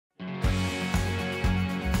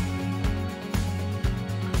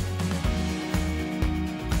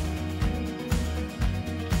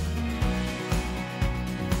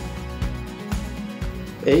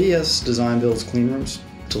AES design builds clean rooms,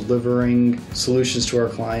 delivering solutions to our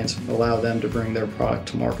clients, allow them to bring their product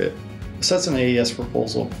to market. What sets an AES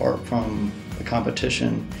proposal apart from the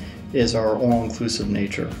competition is our all-inclusive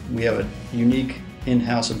nature. We have a unique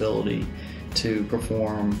in-house ability to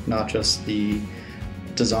perform not just the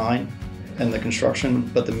design and the construction,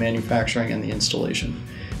 but the manufacturing and the installation.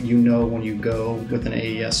 You know when you go with an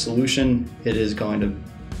AES solution, it is going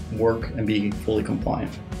to work and be fully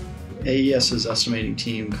compliant. AES's estimating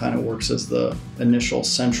team kind of works as the initial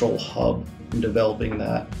central hub in developing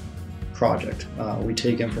that project. We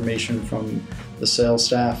take information from the sales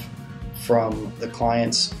staff, from the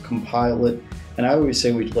clients, compile it, and I always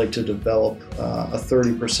say we'd like to develop a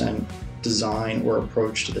 30% design or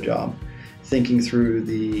approach to the job, thinking through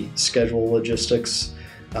the schedule logistics,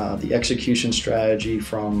 the execution strategy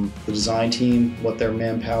from the design team, what their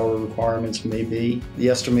manpower requirements may be. The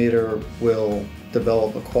estimator will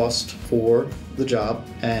develop a cost for the job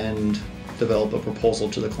and develop a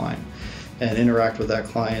proposal to the client and interact with that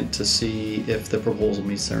client to see if the proposal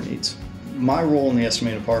meets their needs. My role in the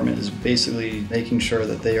estimating department is basically making sure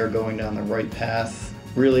that they are going down the right path.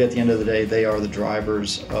 Really, at the end of the day, they are the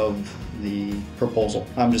drivers of the proposal.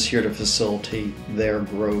 I'm just here to facilitate their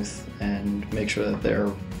growth and make sure that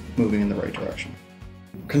they're moving in the right direction.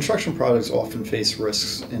 Construction projects often face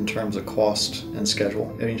risks in terms of cost and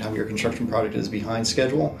schedule. Anytime your construction project is behind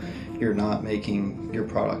schedule, you're not making your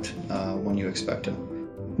product when you expect to.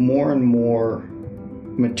 More and more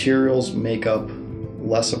materials make up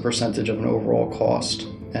less a percentage of an overall cost,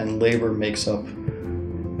 and labor makes up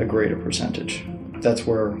a greater percentage. That's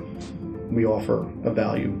where we offer a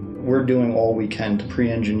value. We're doing all we can to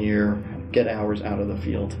pre-engineer, get hours out of the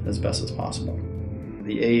field as best as possible.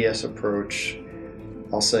 The AES approach,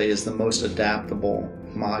 I'll say, is the most adaptable,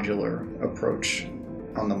 modular approach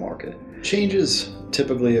on the market. Changes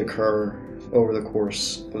typically occur over the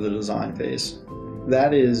course of the design phase.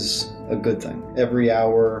 That is a good thing. Every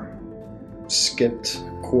hour skipped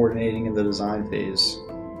coordinating in the design phase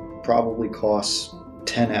probably costs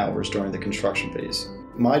 10 hours during the construction phase.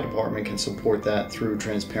 My department can support that through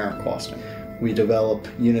transparent costing. We develop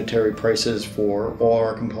unitary prices for all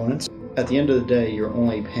our components. At the end of the day, you're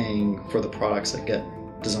only paying for the products that get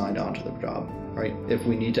designed onto the job, right? If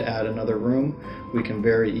we need to add another room, we can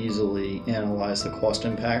very easily analyze the cost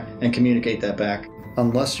impact and communicate that back.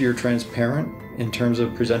 Unless you're transparent in terms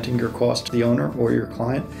of presenting your cost to the owner or your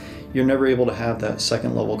client, you're never able to have that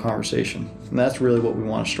second level conversation. And that's really what we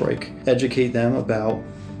want to strike. Educate them about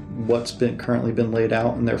what's currently been laid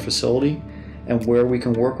out in their facility and where we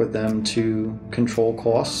can work with them to control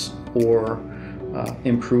costs or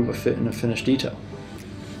improve a fit and a finished detail.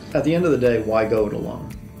 At the end of the day, why go it alone?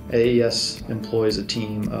 AES employs a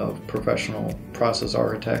team of professional process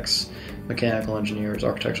architects, mechanical engineers,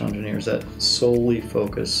 architectural engineers that solely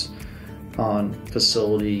focus on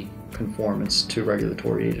facility conformance to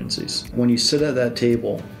regulatory agencies. When you sit at that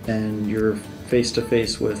table and you're face to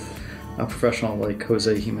face with a professional like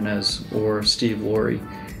Jose Jimenez or Steve Laurie,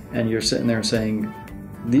 and you're sitting there saying,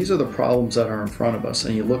 these are the problems that are in front of us,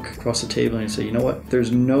 and you look across the table and you say, you know what,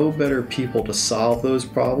 there's no better people to solve those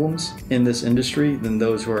problems in this industry than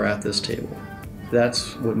those who are at this table.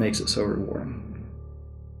 That's what makes it so rewarding.